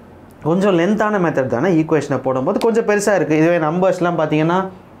கொஞ்சம் லென்த்தான மெத்தட் தானே. ஈக்குவேஷனை போடும்போது கொஞ்சம் பெருசாக இருக்குது. இதுவே நம்பர்ஸ்லாம் பார்த்தீங்கன்னா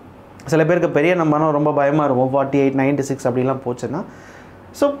சில பேருக்கு பெரிய நம்பர்னா ரொம்ப பயமாக இருக்கும். 48 96 அப்படிலாம் போச்சுன்னா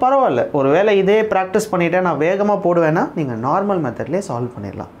ஸோ பரவாயில்ல. ஒரு வேளை இதே ப்ராக்டிஸ் பண்ணிவிட்டேன் நான் வேகமாக போடுவேன்னா நீங்கள் நார்மல் மெத்தட்லேயே சால்வ்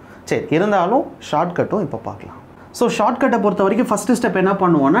பண்ணிடலாம். சரி, இருந்தாலும் ஷார்ட்கட்டும் இப்போ பார்க்கலாம். ஸோ ஷார்ட்கட்டை பொறுத்த வரைக்கும் ஃபஸ்ட்டு ஸ்டெப் என்ன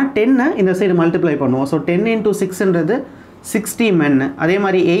பண்ணுவோன்னா 10 இந்த சைடு மல்டிப்ளை பண்ணுவோம். ஸோ 10 × 6ன்றது 60 மென்னு. அதே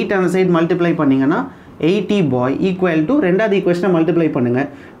மாதிரி 8 அந்த சைடு மல்டிப்ளை பண்ணிங்கன்னா 80 பாய் ஈக்குவல் டு ரெண்டாவது ஈக்குவேஷனை மல்டிப்ளை பண்ணுங்கள்.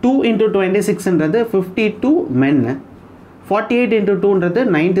 2 × 26ன்றது 52 மென்னு. 48 × 2ன்றது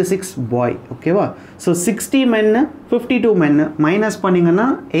 96 பாய். ஓகேவா? ஸோ 60 மென்னு 52 மென்னு மைனஸ் பண்ணிங்கன்னா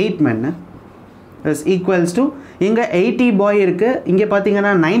 8 மென்னு இஸ் ஈக்குவல்ஸ் டு இங்கே 80 பாய் இருக்குது, இங்கே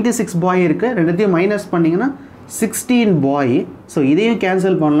பார்த்தீங்கன்னா 96 பாய் இருக்குது. ரெண்டுத்தையும் மைனஸ் பண்ணிங்கன்னா 16 பாய். ஸோ இதையும்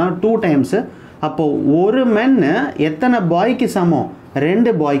கேன்சல் பண்ணலாம் 2 டைம்ஸு. அப்போது ஒரு மென்னு எத்தனை பாய்க்கு சமம்?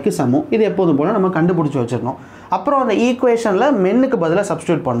 2 பாய்க்கு சமம். இது எப்போதும் போல் நம்ம கண்டுபிடிச்சி வச்சிடணும். அப்புறம் அந்த ஈக்குவேஷனில் மென்னுக்கு பதிலாக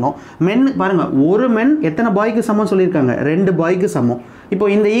சப்ஸ்டியூட் பண்ணோம். மென் பாருங்கள், ஒரு மென் எத்தனை பாய்க்கு சமம் சொல்லியிருக்காங்க? 2 பாய்க்கு சமம். இப்போ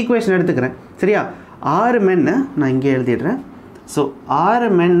இந்த ஈக்குவேஷன் எடுத்துக்கிறேன். சரியா? 6 மென்னு நான் இங்கே எழுதிடுறேன். ஸோ 6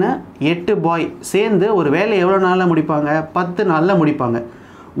 மென்னு 8 பாய் சேர்ந்து ஒரு வேலை எவ்வளோ நாளில் முடிப்பாங்க? 10 நாளில் முடிப்பாங்க.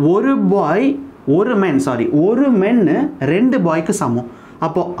 ஒரு மென்னு 2 பாய்க்கு சமம்.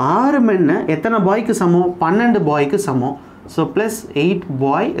 அப்போது 6 மென்னு எத்தனை பாய்க்கு சமம்? 12 பாய்க்கு சமம். So plus 8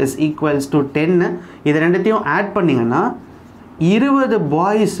 boy is equals to 10. இது ரெண்டுத்தையும் ஆட் பண்ணிங்கன்னா 20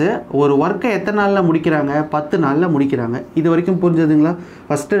 பாய்ஸு ஒரு ஒர்க்கை எத்தனை நாளில் முடிக்கிறாங்க? 10 நாளில் முடிக்கிறாங்க. இது வரைக்கும் புரிஞ்சதுங்களா?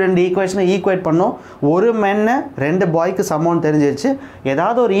 ஃபஸ்ட்டு 2 ஈக்குவேஷனை ஈக்குவேட் பண்ணோம். ஒரு மென்னு 2 பாய்க்கு சமம்னு தெரிஞ்சிருச்சு.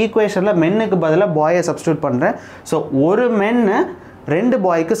 ஏதாவது ஒரு ஈக்குவேஷனில் மென்னுக்கு பதிலாக பாயை சப்ஸ்டியூட் பண்ணுறேன். ஸோ ஒரு மென்னு 2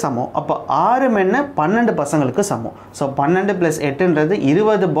 பாய்க்கு சமம். அப்போ 6 மென்னு 12 பசங்களுக்கு சமம். ஸோ 12 + 8ன்றது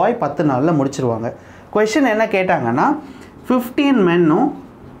 20 பாய் 10 நாளில் முடிச்சிருவாங்க. கொஷின் என்ன கேட்டாங்கன்னா 15 மென்னும்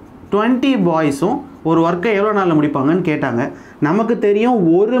 20 பாய்ஸும் ஒரு ஒர்க்கை எவ்வளோ நாளில் முடிப்பாங்கன்னு கேட்டாங்க. நமக்கு தெரியும்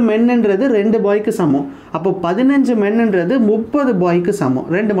ஒரு மென்னுன்றது 2 பாய்க்கு சமம். அப்போ 15 மென்னுன்றது 30 பாய்க்கு சமம்,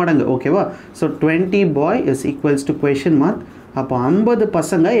 2 மடங்கு. ஓகேவா? So 20 boy is equals to question mark. அப்போ 50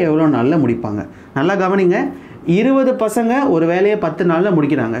 பசங்க எவ்வளோ நாளில் முடிப்பாங்க? நல்லா கவனிங்க. 20 பசங்க ஒரு வேலையை 10 நாளில்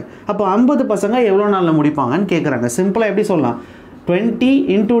முடிக்கிறாங்க. அப்போ 50 பசங்க எவ்வளோ நாளில் முடிப்பாங்கன்னு கேட்குறாங்க. சிம்பிளாக எப்படி சொல்லலாம்? 20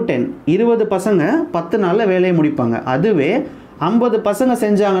 × 10, 20 பசங்க 10 நாளில் வேலையை முடிப்பாங்க. அதுவே 50 பசங்க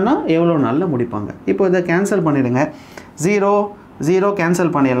செஞ்சாங்கன்னா எவ்வளோ நாளில் முடிப்பாங்க? இப்போ இதை கேன்சல் பண்ணிடுங்க. 0 0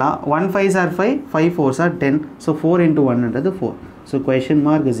 கேன்சல் பண்ணிடலாம். 1 5s are 5, 5 4s are 10. So 4 × 1ன்றது 4. So question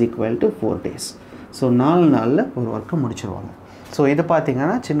mark is equal to 4 days. So 4 நாளில் ஒரு ஒர்க்கை முடிச்சிருவாங்க. ஸோ இது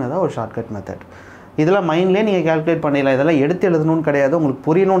பார்த்தீங்கன்னா சின்னதாக ஒரு ஷார்ட்கட் மெத்தட். இதெல்லாம் மைண்ட்லேயே நீங்கள் கேல்குலேட் பண்ணிடலாம். இதெல்லாம் எடுத்து எழுதணும்னு கிடையாது, உங்களுக்கு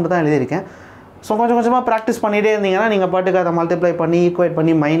புரியணுன்ட்டு தான் எழுதியிருக்கேன். ஸோ கொஞ்சம் கொஞ்சமாக ப்ராக்டிஸ் பண்ணிகிட்டே இருந்தீங்கன்னா நீங்கள் பாட்டுக்கு அதை மல்டிப்ளை பண்ணி ஈக்குவேட்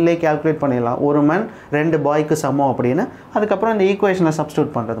பண்ணி மைண்ட்லேயே கேல்குலேட் பண்ணிடலாம். ஒரு மென் 2 பாய்க்கு சமம் அப்படின்னு. அதுக்கப்புறம் இந்த ஈக்குவேஷனை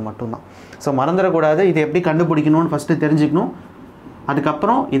சப்ஸ்டியூட் பண்ணுறது மட்டும்தான். ஸோ மறந்துடக்கூடாது. இது எப்படி கண்டுபிடிக்கணும்னு ஃபஸ்ட்டு தெரிஞ்சுக்கணும்.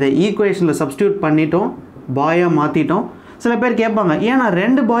 அதுக்கப்புறம் இதை ஈக்குவேஷனில் சப்ஸ்டியூட் பண்ணிட்டோம், பாயாக மாற்றிட்டோம். சில பேர் கேட்பாங்க, ஏன் நான்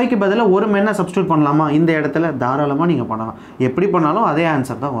 2 பாய்க்கு பதிலாக ஒரு மென்னை சப்ஸ்டியூட் பண்ணலாமா? இந்த இடத்துல தாராளமாக நீங்கள் பண்ணலாம். எப்படி பண்ணாலும் அதே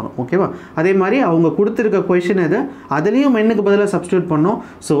ஆன்சர் தான் வரும். ஓகேவா? அதே மாதிரி அவங்க கொடுத்துருக்க கொஷின் இது, அதுலேயும் மென்னுக்கு பதிலாக சப்ஸ்டியூட் பண்ணோம்.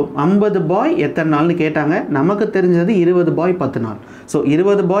 ஸோ 50 பாய் எத்தனை நாள்னு கேட்டாங்க. நமக்கு தெரிஞ்சது 20 பாய் 10 நாள். ஸோ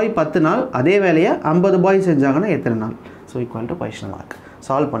 20 பாய் 10 நாள். அதே வேலையை 50 பாய் செஞ்சாங்கன்னா எத்தனை நாள்? So equal to question mark.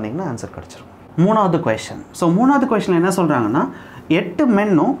 Solve பண்ணிங்கன்னா ஆன்சர் கிடச்சிரும். 3வது கொஷின். ஸோ 3வது கொஷினில் என்ன சொல்கிறாங்கன்னா 8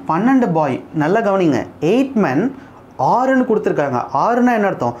 மென்னும் 12 பாய். நல்லா கவனிங்க. 8 மென் 6ன்னு கொடுத்துருக்காங்க. 6ன்னா என்ன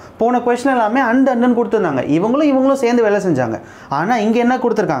அர்த்தம்? போன கொஷின் எல்லாமே அண்டுன்னு கொடுத்துருந்தாங்க. இவங்களும் சேர்ந்து வேலை செஞ்சாங்க. ஆனால் இங்கே என்ன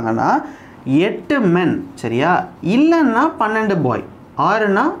கொடுத்துருக்காங்கன்னா 8 மென். சரியா? இல்லைன்னா 12 பாய்.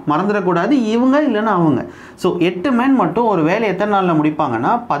 6ன்னா மறந்துடக்கூடாது, இவங்க இல்லைன்னா அவங்க. ஸோ 8 மென் மட்டும் ஒரு வேலை எத்தனை நாளில்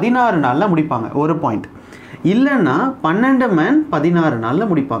முடிப்பாங்கன்னா 16 நாளில் முடிப்பாங்க. ஒரு பாயிண்ட். இல்லைன்னா 12 மென் 16 நாளில்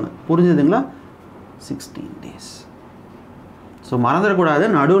முடிப்பாங்க. புரிஞ்சுதுங்களா? 16 days. ஸோ மறந்துடக்கூடாது,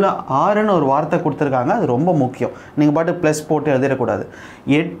 நடுவில் 6ன்னு ஒரு வார்த்தை கொடுத்துருக்காங்க. அது ரொம்ப முக்கியம். நீங்கள் பாட்டு ப்ளஸ் போட்டு எழுதிடக்கூடாது.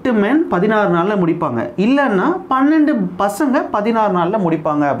 8 மென் 16 நாளில் முடிப்பாங்க. இல்லைன்னா 12 பசங்க 16 நாளில்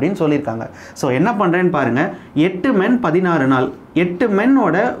முடிப்பாங்க அப்படின்னு சொல்லியிருக்காங்க. ஸோ என்ன பண்ணுறேன்னு பாருங்கள். 8 மென் 16 நாள். 8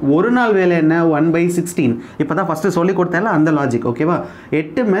 மென்னோட ஒரு நாள் வேலை என்ன? 1/16. இப்போ தான் ஃபஸ்ட்டு சொல்லி கொடுத்தால அந்த லாஜிக். ஓகேவா?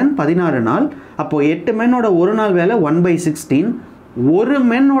 8 மென் 16 நாள். அப்போது 8 மென்னோட ஒரு நாள் வேலை 1/16. ஒரு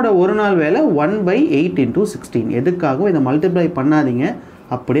மென்னோட ஒரு நாள் வேலை 1/8 × 16. எதுக்காகவும் இதை மல்டிப்ளை பண்ணாதீங்க,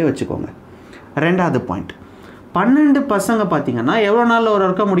 அப்படியே வச்சுக்கோங்க. 2வது பாயிண்ட். 12 பசங்க பார்த்தீங்கன்னா எவ்வளோ நாளில் ஒரு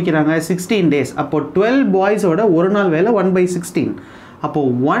ஒர்க்கை முடிக்கிறாங்க? 16 days. அப்போது 12 பாய்ஸோட ஒரு நாள் வேலை 1/16. அப்போது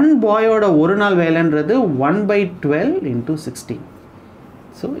 1 பாயோட ஒரு நாள் வேலைன்றது 1/12 × 16.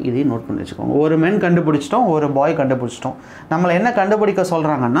 ஸோ இதையும் நோட் பண்ணி வச்சுக்கோங்க. ஒரு மென் கண்டுபிடிச்சிட்டோம், ஒரு பாய் கண்டுபிடிச்சிட்டோம். நம்மளை என்ன கண்டுபிடிக்க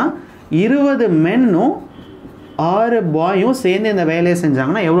சொல்கிறாங்கன்னா 20 மென்னும் 6 பாயும் சேர்ந்து இந்த வேலையை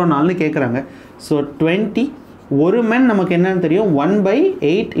செஞ்சாங்கன்னா எவ்வளோ நாள்னு கேட்குறாங்க. ஸோ 20. ஒரு மென் நமக்கு என்னன்னு தெரியும்?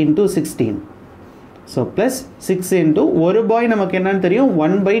 1/8 × 16. ஸோ ப்ளஸ் 6 ஒரு பாய் நமக்கு என்னன்னு தெரியும்?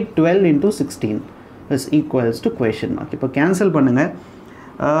 1/12 × 16 is equals to question mark. இப்போ கேன்சல் பண்ணுங்கள்.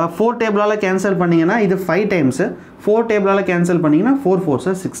 4 டேபிளால் கேன்சல் பண்ணிங்கன்னா இது 5 டைம்ஸு. 4 டேபிளால் கேன்சல் பண்ணிங்கன்னா 4 4s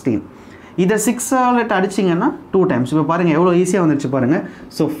are 16. இதை 6ஆல் அடிச்சிங்கன்னா 2 டைம்ஸ். இப்போ பாருங்கள் எவ்வளோ ஈஸியாக வந்துடுச்சு பாருங்கள்.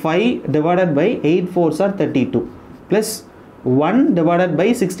 So 5 divided by 8 4s are 32 plus 1 divided by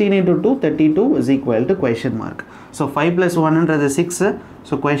 16 × 2 32 is equal to question mark. So 5 plus 1ன்றது 6.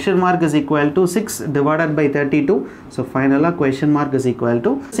 So question mark is equal to 6 divided by 32. So finally question mark is equal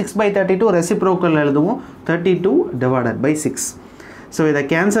to 6/32 reciprocal எழுதுவோம். 32 divided by 6. So இதை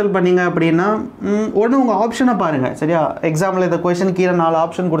cancel பண்ணிங்க அப்படின்னா ஒன்று உங்கள் ஆப்ஷனை பாருங்கள். சரியா? Example இந்த கொஷின் கீழே 4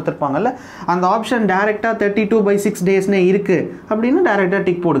 ஆப்ஷன் கொடுத்துருப்பாங்கல்ல, அந்த ஆப்ஷன் டேரெக்டாக 32/6 daysனே இருக்குது அப்படின்னு டேரெக்டாக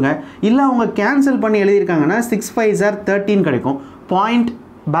டிக் போடுங்க. இல்லை அவங்க கேன்சல் பண்ணி எழுதியிருக்காங்கன்னா 6 5s are 13 கிடைக்கும். பாயிண்ட்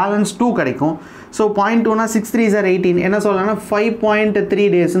பேலன்ஸ் 2 கிடைக்கும். So 0.2னா 6 3s are 18. என்ன சொல்லலாம்னா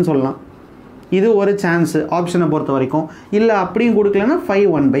 5.3 daysன்னு சொல்லலாம். இது ஒரு சான்ஸு ஆப்ஷனை பொறுத்த வரைக்கும். இல்லை அப்படியும் கொடுக்கலன்னா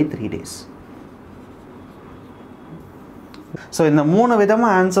 5 1/3 days. ஸோ இந்த 3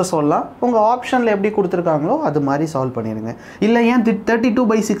 விதமாக ஆன்சர் சொல்லலாம். உங்கள் ஆப்ஷனில் எப்படி கொடுத்துருக்காங்களோ அது மாதிரி சால்வ் பண்ணிடுங்க. இல்லை ஏன்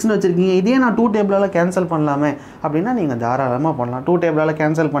 32/6ன்னு வச்சுருக்கீங்க, இதே நான் 2 டேபிளால் கேன்சல் பண்ணலாமே அப்படின்னா நீங்கள் தாராளமாக பண்ணலாம். 2 டேபிளால்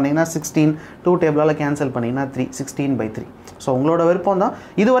கேன்சல் பண்ணிங்கன்னா 16, 2 டேபிளால் கேன்சல் பண்ணிங்கன்னா 3, 16/3. ஸோ உங்களோட விருப்பம் தான்.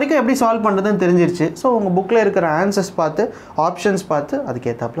 இது வரைக்கும் எப்படி சால்வ் பண்ணுறதுன்னு தெரிஞ்சிருச்சு. ஸோ உங்கள் புக்கில் இருக்கிற ஆன்சர்ஸ் பார்த்து ஆப்ஷன்ஸ் பார்த்து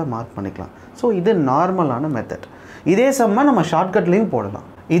அதுக்கேற்றாப்புல மார்க் பண்ணிக்கலாம். ஸோ இது நார்மலான மெத்தட். இதே சம்மை நம்ம ஷார்ட்கட்லேயும் போடலாம்.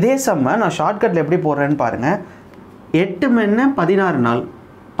 இதே சம்மை நான் ஷார்ட்கட்டில் எப்படி போடுறேன்னு பாருங்கள். 8 மென்னு 16 நாள்,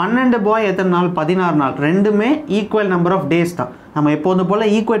 12 பாய் எத்தனை நாள்? 16 நாள். ரெண்டுமே ஈக்குவல் நம்பர் ஆஃப் டேஸ் தான். நம்ம எப்போது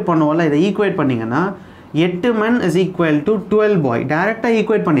போல் ஈக்குவேட் பண்ணுவோம்ல, இதை ஈக்குவேட் பண்ணிங்கன்னா 8 men is equal to 12 boy. டேரெக்டாக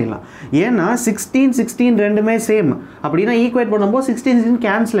ஈக்குவேட் பண்ணிடலாம். ஏன்னா 16 16 ரெண்டுமே சேம். அப்படின்னா ஈக்குவேட் பண்ணும்போது 16 16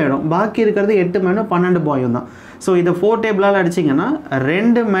 கேன்சல் ஆகிடும். பாக்கி இருக்கிறது 8 men 12 பாயும் தான். ஸோ இதை 4 டேபிளால் அடிச்சிங்கன்னா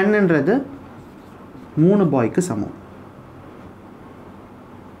 2 menன்றது 3 பாய்க்கு சமம்.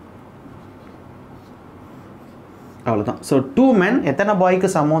 அவ்வளோதான். ஸோ 2 men எத்தனை பாய்க்கு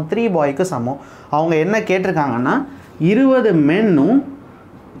சமம்? 3 பாய்க்கு சமம். அவங்க என்ன கேட்டிருக்காங்கன்னா 20 மென்னும்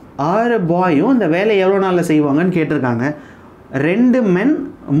 6 பாயும் இந்த வேலை எவ்வளோ நாளில் செய்வாங்கன்னு கேட்டிருக்காங்க. 2 men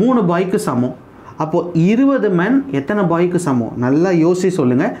 3 பாய்க்கு சமம். அப்போது 20 men எத்தனை பாய்க்கு சமம்? நல்லா யோசிச்சு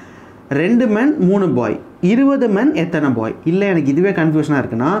சொல்லுங்கள். 2 men 3 பாய், 20 men எத்தனை பாய்? இல்லை எனக்கு இதுவே கன்ஃபியூஷனாக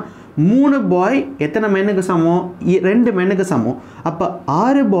இருக்குன்னா 3 பாய் எத்தனை மென்னுக்கு சமம்? 2 மென்னுக்கு சமம். அப்போ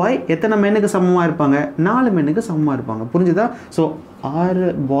 6 பாய் எத்தனை மென்னுக்கு சமமாக இருப்பாங்க? 4 மென்னுக்கு சமமாக இருப்பாங்க. புரிஞ்சுதா? ஸோ 6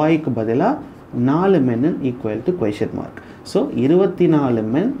 பாய்க்கு பதிலாக 4 men equal to question mark. So 24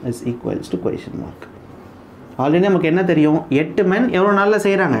 men is equals to question mark. Already நமக்கு என்ன தெரியும்? 8 men எவ்வளோ நாளில்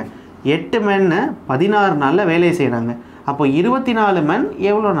செய்கிறாங்க? 8 men 16 நாளில் வேலையை செய்கிறாங்க. அப்போ 24 men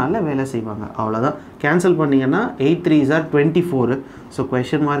எவ்வளோ நாளில் வேலை செய்வாங்க? அவ்வளோதான். கேன்சல் பண்ணிங்கன்னா 8 3s are 24. So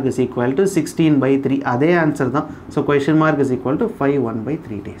question mark is equal to 16/3. அதே ஆன்சர் தான். So question mark is equal to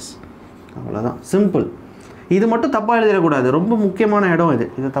 51/3 days. அவ்வளோதான். சிம்பிள். இது மட்டும் தப்பாக எழுதிடக்கூடாது. ரொம்ப முக்கியமான இடம் இது.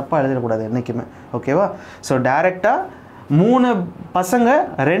 இது தப்பாக எழுதிடக்கூடாது என்றைக்குமே. ஓகேவா? ஸோ டேரெக்டாக 3 பசங்க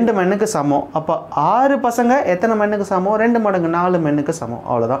 2 மென்னுக்கு சமம். அப்போ 6 பசங்க எத்தனை மென்னுக்கு சமம்? 2 மடங்கு 4 மென்னுக்கு சமம்.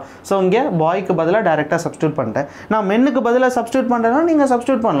 அவ்வளோதான். ஸோ இங்கே பாய்க்கு பதிலாக டேரெக்டாக சப்ஸ்டியூட் பண்ணிட்டேன். நான் மென்னுக்கு பதிலாக சப்ஸ்டியூட் பண்ணுறேன்னா நீங்கள்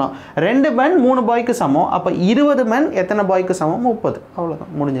சப்ஸ்டியூட் பண்ணலாம். 2 men 3 பாய்க்கு சமம். அப்போ 20 men எத்தனை பாய்க்கு சமம்? 30.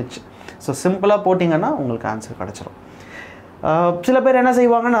 அவ்வளோதான், முடிஞ்சிடுச்சு. ஸோ சிம்பிளாக போட்டிங்கன்னா உங்களுக்கு ஆன்சர் கிடச்சிரும். சில பேர் என்ன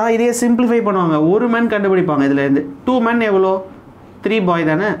செய்வாங்கன்னா இதையே சிம்பிளிஃபை பண்ணுவாங்க. 1 men கண்டுபிடிப்பாங்க. இதுலேருந்து 2 men எவ்வளோ? 3 பாய்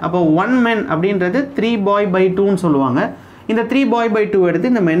தானே. அப்போ 1 men அப்படின்றது 3 boy/2ன்னு சொல்லுவாங்க. இந்த 3 boy/2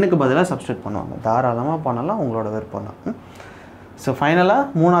 எடுத்து இந்த மென்னுக்கு பதிலாக சப்ஸ்டியூட் பண்ணுவாங்க. தாராளமாக பண்ணலாம், உங்களோட விருப்பம் தான். ஸோ ஃபைனலாக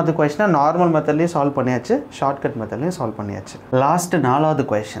 3வது கொஸ்டினை நார்மல் மெத்தட்லேயும் சால்வ் பண்ணியாச்சு, ஷார்ட்கட் மெத்தட்லேயும் சால்வ் பண்ணியாச்சு. லாஸ்ட்டு 4வது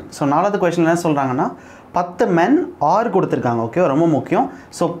கொஸ்டின். ஸோ 4வது கொஸ்டின் என்ன சொல்கிறாங்கன்னா 10 men ஆர் கொடுத்துருக்காங்க. ஓகே, ரொம்ப முக்கியம்.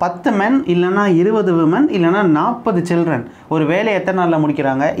 ஸோ 10 men இல்லைனா 20 women இல்லைனா 40 children ஒரு வேலையை எத்தனை நாளில்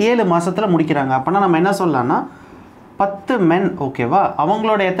முடிக்கிறாங்க? 7 மாதத்தில் முடிக்கிறாங்க. அப்போனா நம்ம என்ன சொல்லலாம்னா 10 men ஓகேவா,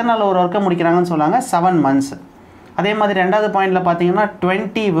 அவங்களோட எத்தனை நாள் ஒரு ஒர்க்கை முடிக்கிறாங்கன்னு சொன்னாங்க? 7 months. அதே மாதிரி 2வது பாயிண்டில் பார்த்தீங்கன்னா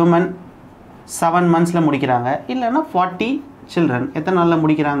 20 women 7 monthsல முடிக்கிறாங்க. இல்லைனா 40 children எத்தனை நாளில்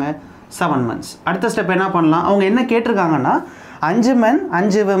முடிக்கிறாங்க? 7 months. அடுத்த ஸ்டெப் என்ன பண்ணலாம்? அவங்க என்ன கேட்டிருக்காங்கன்னா 5 men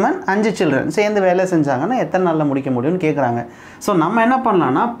 5 women 5 children சேர்ந்து வேலை செஞ்சாங்கன்னா எத்தனை நாளில் முடிக்க முடியும்னு கேட்குறாங்க. ஸோ நம்ம என்ன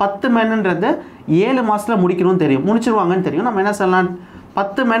பண்ணலாம்னா 10 menன்றது 7 மாதத்தில் முடிக்கணும்னு தெரியும், முடிச்சிருவாங்கன்னு தெரியும். நம்ம என்ன சொல்லலாம்?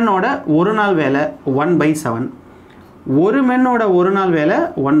 10 menோட ஒரு நாள் வேலை 1/7, ஒரு மென்னோட ஒரு நாள் வேலை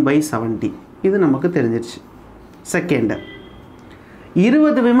 1/70. இது நமக்கு தெரிஞ்சிருச்சு. செகண்ட்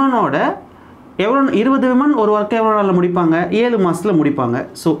 20 விமனோட எவ்வளோ? 20 விமன் ஒரு ஒர்க்கை எவ்வளோ நாளில் முடிப்பாங்க? 7 மாதத்தில் முடிப்பாங்க.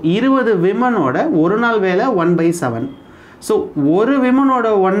 ஸோ 20 விமனோட ஒரு நாள் வேலை 1/7. ஸோ ஒரு விமனோட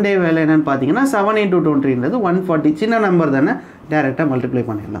 1 day வேலை என்னென்னு பார்த்தீங்கன்னா 7 × 20ன்றது 140. சின்ன நம்பர் தானே, டேரெக்டாக மல்டிப்ளை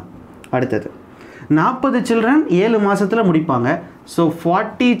பண்ணிடலாம். அடுத்தது 40 children 7 மாதத்தில் முடிப்பாங்க. ஸோ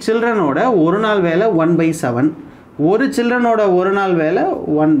 40 childrenோட ஒரு நாள் வேலை 1/7, ஒரு சில்ட்ரனோட ஒரு நாள் வேலை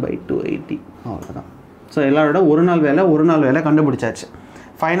 1/280. அவ்வளோதான். ஸோ எல்லாரோட ஒரு நாள் வேலை கண்டுபிடிச்சாச்சு.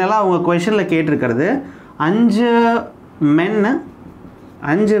 ஃபைனலாக அவங்க கொஷனில் கேட்டிருக்கிறது 5 men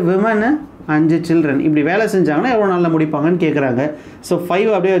 5 women 5 children இப்படி வேலை செஞ்சாங்கன்னா எவ்வளோ நாளில் முடிப்பாங்கன்னு கேட்குறாங்க. ஸோ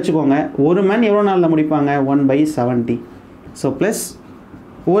 5 அப்படியே வச்சுக்கோங்க. ஒரு men எவ்வளோ நாளில் முடிப்பாங்க? 1/70. ஸோ ப்ளஸ்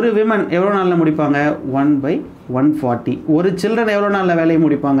ஒரு விமன் எவ்வளோ நாளில் முடிப்பாங்க? 1/140. ஒரு சில்ட்ரன் எவ்வளோ நாளில் வேலையை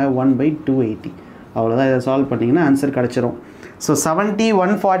முடிப்பாங்க? 1/280. அவ்வளோதான். இதை சால்வ் பண்ணிங்கன்னா ஆன்சர் கிடச்சிரும். ஸோ 70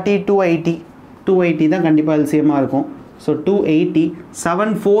 140 280. 280 தான் கண்டிப்பாக எல்சிஎம்மாக இருக்கும். So 280.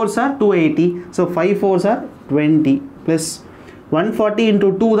 7 4s are 280. So 5 4s are 20 plus 140 ×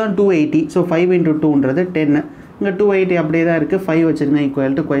 2 தான் 280. ஸோ 5 × 2ன்றது 10. இங்கே 280 அப்படியே தான் இருக்குது. 5 வச்சுருங்க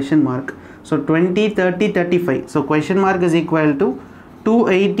equal to question mark. So 20 30 35. So question mark is equal to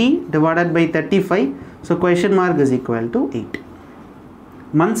 280 divided by 35. So question mark is equal to 8.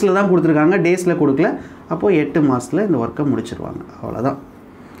 மந்த்ஸில் தான் கொடுத்துருக்காங்க, டேஸில் கொடுக்கல. அப்போது 8 மாதத்தில் இந்த ஒர்க்கை முடிச்சிருவாங்க. அவ்வளோதான்.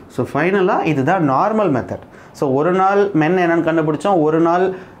 ஸோ ஃபைனலாக இதுதான் நார்மல் மெத்தட். ஸோ ஒரு நாள் மென் என்னென்னு கண்டுபிடிச்சோம், ஒரு நாள்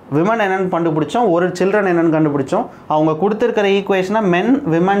விமன் என்னென்னு கண்டுபிடிச்சோம், ஒரு சில்ட்ரன் என்னென்னு கண்டுபிடிச்சோம். அவங்க கொடுத்துருக்கிற ஈக்குவேஷனை மென்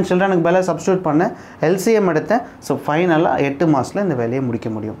விமன் சில்ட்ரனுக்கு மேலே சப்ஸ்டியூட் பண்ண எல்சிஎம் எடுத்தேன். ஸோ ஃபைனலாக 8 மாதத்தில் இந்த வேலையை முடிக்க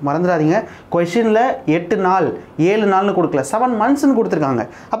முடியும். மறந்துடாதீங்க, கொஷினில் 8 நாள் 7 நாள்னு கொடுக்கல, 7 monthsன்னு கொடுத்துருக்காங்க.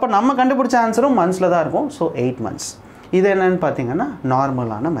 அப்போ நம்ம கண்டுபிடிச்ச ஆன்சரும் மந்த்ஸில் தான் இருக்கும். So 8 months. இது என்னென்னு பார்த்தீங்கன்னா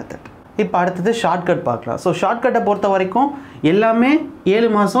நார்மலான மெத்தட். இப்போ அடுத்தது ஷார்ட்கட் பார்க்கலாம். ஸோ ஷார்ட்கட்டை பொறுத்த வரைக்கும் எல்லாமே 7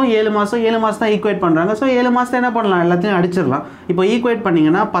 மாதம் 7 மாதம் 7 மாதம் தான் ஈக்குவேட் பண்ணுறாங்க. ஸோ 7 மாதத்தை என்ன பண்ணலாம், எல்லாத்தையும் அடிச்சிடலாம். இப்போ ஈக்குவேட்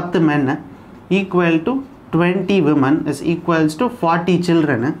பண்ணிங்கன்னா 10 men equal to 20 women is equals to 40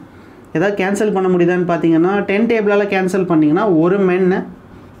 children. ஏதாவது கேன்சல் பண்ண முடியுதான்னு பார்த்தீங்கன்னா 10 டேபிளால் கேன்சல் பண்ணிங்கன்னா ஒரு மென்னு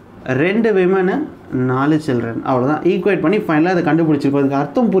 2 விமனு 4 children, அவ்வளோதான். ஈக்குவேட் பண்ணி ஃபைனலாக அதை கண்டுபிடிச்சிருக்கோம். அதுக்கு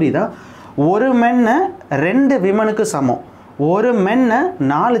அர்த்தம் புரியுதா? ஒரு மென்னு 2 விமனுக்கு சமம், ஒரு மென்னு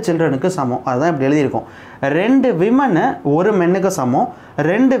 4 சில்ட்ரனுக்கு சமம். அதுதான் இப்படி எழுதியிருக்கோம். 2 விமனு ஒரு மென்னுக்கு சமம்,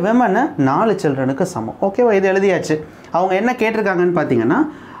 2 விமனு 4 சில்ட்ரனுக்கு சமம். ஓகேவா? இது எழுதியாச்சு. அவங்க என்ன கேட்டிருக்காங்கன்னு பார்த்தீங்கன்னா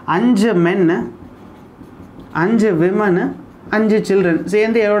 5 மென்னு 5 விமனு 5 சில்ட்ரன்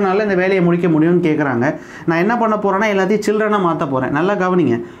சேர்ந்து எவ்வளோ நாளில் இந்த வேலையை முடிக்க முடியும்னு கேட்குறாங்க. நான் என்ன பண்ண போகிறேன்னா எல்லாத்தையும் சில்ட்ரனாக மாற்ற போகிறேன். நல்லா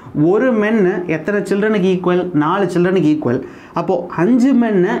கவனிங்க. ஒரு மென்னு எத்தனை சில்ட்ரனுக்கு ஈக்குவல், 4 சில்ட்ரனுக்கு ஈக்குவல். அப்போது 5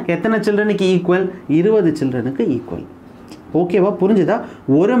 மென்னு எத்தனை சில்ட்ரனுக்கு ஈக்குவல், 20 சில்ட்ரனுக்கு ஈக்குவல். ஓகேவா? புரிஞ்சுதா?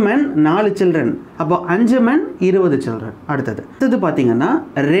 ஒரு மென் 4 சில்ட்ரன், அப்போ 5 மென் 20 சில்ட்ரன். அடுத்தது பார்த்தீங்கன்னா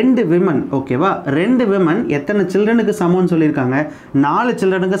 2 விமன். ஓகேவா? 2 விமன் எத்தனை சில்ட்ரனுக்கு சமம்னு சொல்லியிருக்காங்க, 4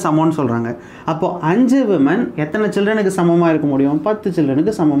 சில்ட்ரனுக்கு சமம்னு சொல்கிறாங்க. அப்போது 5 விமன் எத்தனை சில்ட்ரனுக்கு சமமாக இருக்க முடியும், 10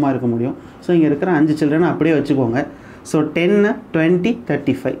 சில்ட்ரனுக்கு சமமாக இருக்க முடியும். ஸோ இங்கே இருக்கிற 5 சில்ட்ரன் அப்படியே வச்சுக்கோங்க. So 10 20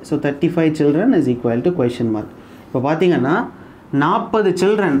 35. So 35 children is equal to question mark. இப்போ பார்த்தீங்கன்னா 40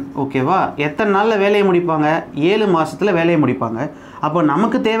 சில்ட்ரன். ஓகேவா? எத்தனை நாளில் வேலையை முடிப்பாங்க, 7 மாதத்தில் வேலையை முடிப்பாங்க. அப்போ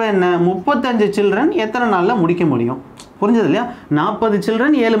நமக்கு தேவை என்ன, 35 சில்ட்ரன் எத்தனை நாளில் முடிக்க முடியும். புரிஞ்சது இல்லையா? 40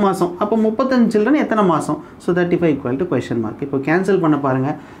 சில்ட்ரன் 7 மாதம், அப்போ 35 சில்ட்ரன் எத்தனை மாதம். So 35 equal to question mark. இப்போ கேன்சல் பண்ண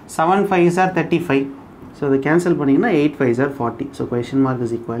பாருங்கள். 7 5s are 35. ஸோ அதை கேன்சல் பண்ணிங்கன்னா 8 5s are 40. So question mark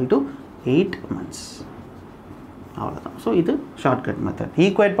is equal to 8 months. அவ்வளோதான். ஸோ இது ஷார்ட்கட் மெத்தட்.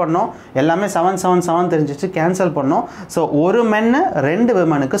 ஈக்குவேட் பண்ணோம், எல்லாமே 7 7 7 தெரிஞ்சிச்சு, கேன்சல் பண்ணோம். ஸோ ஒரு மென்னு 2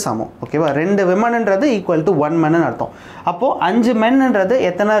 விமனுக்கு சமம். ஓகேவா? 2 விமனுன்றது ஈக்குவல் டு 1 men அர்த்தம். அப்போது 5 மென்னுன்றது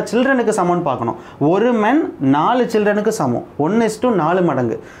எத்தனை சில்ட்ரனுக்கு சமம்னு பார்க்கணும். ஒரு மென் 4 சில்ட்ரனுக்கு சமம், 1:4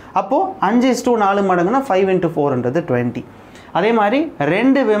 மடங்கு. அப்போது 5:4 மடங்குனா 5 × 4 20. அதே மாதிரி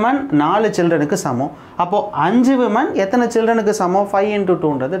 2 விமன் 4 சில்ட்ரனுக்கு சமம். அப்போது 5 விமன் எத்தனை சில்ட்ரனுக்கு சமம், 5 ×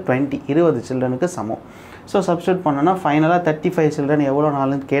 2 20, 20 சில்ட்ரனுக்கு சமம். ஸோ சப்ஸ்டியூட் பண்ணோன்னா ஃபைனலாக 35 சில்ட்ரன் எவ்வளோ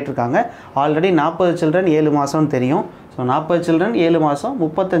நாள்னு கேட்டிருக்காங்க. ஆல்ரெடி 40 சில்ட்ரன் 7 மாதம்னு தெரியும். ஸோ 40 சில்ட்ரன் 7 மாதம்,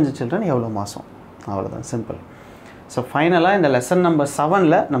 35 சில்ட்ரன் எவ்வளோ மாதம், அவ்வளோதான். சிம்பிள். ஸோ ஃபைனலாக இந்த லெசன் நம்பர்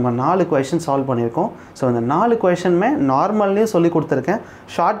 7ல் நம்ம 4 கொஷின் சால்வ் பண்ணியிருக்கோம். ஸோ இந்த 4 கொஷினுமே நார்மல்லையும் சொல்லி கொடுத்துருக்கேன்,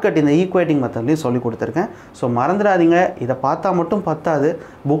 ஷார்ட்கட் இந்த ஈக்குவேட்டிங் மெத்தட்லையும் சொல்லி கொடுத்துருக்கேன். ஸோ மறந்துடாதீங்க, இதை பார்த்தா மட்டும் பத்தாது,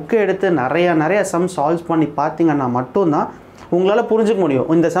 புக்கை எடுத்து நிறைய சம் சால்வ் பண்ணி பார்த்தீங்கன்னா மட்டும்தான் உங்களால் புரிஞ்சுக்க முடியும்.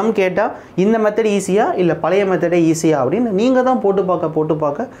 இந்த சம் கேட்டால் இந்த மெத்தட் ஈஸியாக இல்லை பழைய மெத்தடே ஈஸியாக அப்படின்னு நீங்கள் தான் போட்டு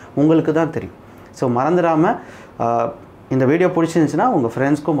பார்க்க உங்களுக்கு தான் தெரியும். ஸோ மறந்துடாமல் இந்த வீடியோ பிடிச்சிருந்துச்சுன்னா உங்கள்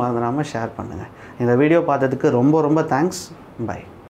ஃப்ரெண்ட்ஸ்க்கும் மறந்துடாமல் ஷேர் பண்ணுங்கள். இந்த வீடியோ பார்த்ததுக்கு ரொம்ப தேங்க்ஸ். பை.